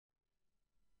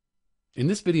In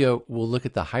this video, we'll look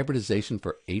at the hybridization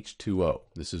for H2O.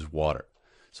 This is water.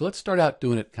 So let's start out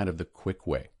doing it kind of the quick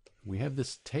way. We have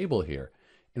this table here,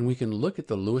 and we can look at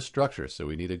the Lewis structure. So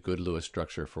we need a good Lewis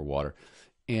structure for water.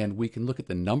 And we can look at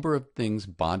the number of things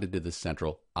bonded to the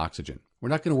central oxygen. We're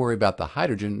not going to worry about the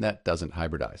hydrogen. That doesn't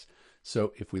hybridize.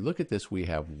 So if we look at this, we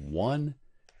have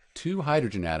two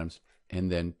hydrogen atoms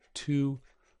and then two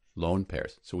lone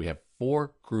pairs. So we have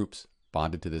four groups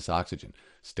bonded to this oxygen.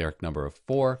 Steric number of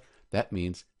 4. That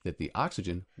means that the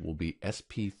oxygen will be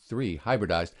sp3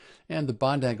 hybridized, and the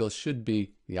bond angle should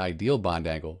be, the ideal bond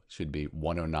angle should be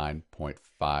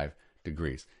 109.5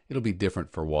 degrees. It'll be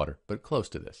different for water, but close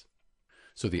to this.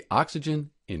 So the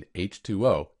oxygen in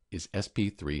H2O is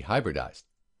sp3 hybridized.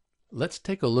 Let's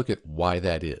take a look at why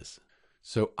that is.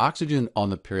 So oxygen on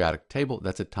the periodic table,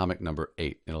 that's atomic number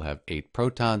 8. It'll have 8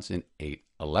 protons and 8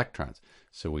 electrons.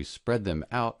 So we spread them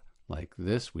out like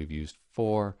this. We've used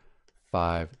 4,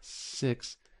 5,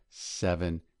 6,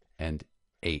 7, and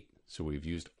 8. So we've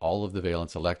used all of the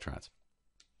valence electrons.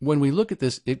 When we look at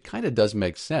this, it kind of does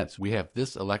make sense. We have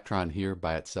this electron here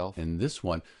by itself and this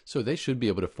one, so they should be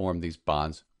able to form these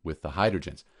bonds with the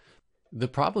hydrogens. The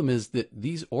problem is that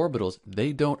these orbitals,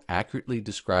 they don't accurately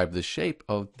describe the shape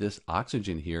of this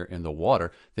oxygen here in the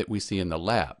water that we see in the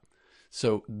lab.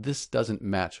 So this doesn't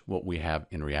match what we have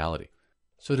in reality.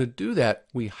 So to do that,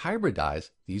 we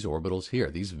hybridize these orbitals here,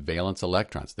 these valence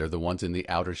electrons. They're the ones in the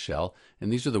outer shell,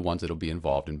 and these are the ones that will be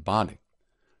involved in bonding.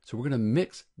 So we're going to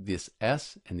mix this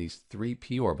s and these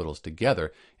 3p orbitals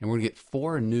together, and we're going to get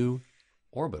 4 new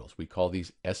orbitals. We call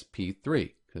these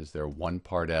sp3 because they're 1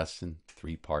 part s and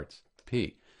 3 parts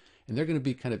p. And they're going to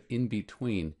be kind of in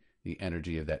between the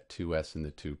energy of that 2s and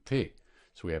the 2p.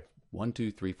 So we have 1,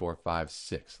 2, 3, 4, 5,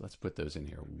 6. Let's put those in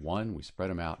here. 1, we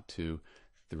spread them out. 2,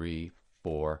 3,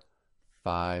 4,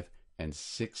 5, and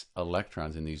 6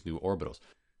 electrons in these new orbitals.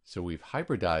 So we've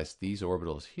hybridized these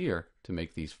orbitals here to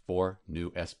make these 4 new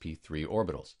sp3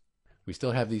 orbitals. We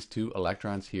still have these 2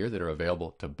 electrons here that are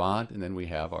available to bond, and then we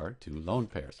have our 2 lone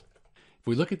pairs. If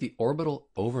we look at the orbital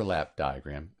overlap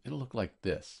diagram, it'll look like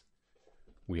this.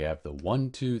 We have the 1,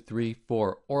 2, 3,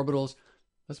 4 orbitals.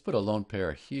 Let's put a lone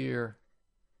pair here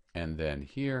and then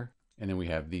here, and then we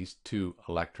have these 2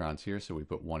 electrons here, so we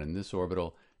put 1 in this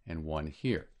orbital and 1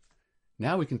 here.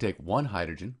 Now we can take 1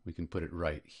 hydrogen, we can put it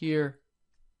right here,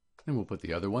 and we'll put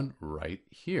the other one right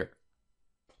here.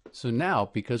 So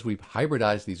now, because we've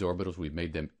hybridized these orbitals, we've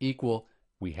made them equal,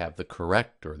 we have the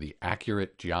correct or the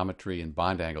accurate geometry and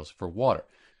bond angles for water.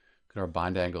 Look at our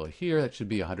bond angle here, that should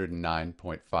be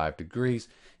 109.5 degrees.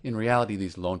 In reality,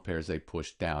 these lone pairs, they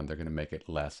push down. They're going to make it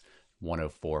less,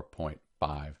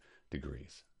 104.5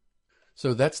 degrees.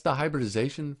 So that's the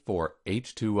hybridization for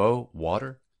H2O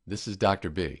water. This is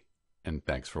Dr. B, and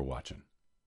thanks for watching.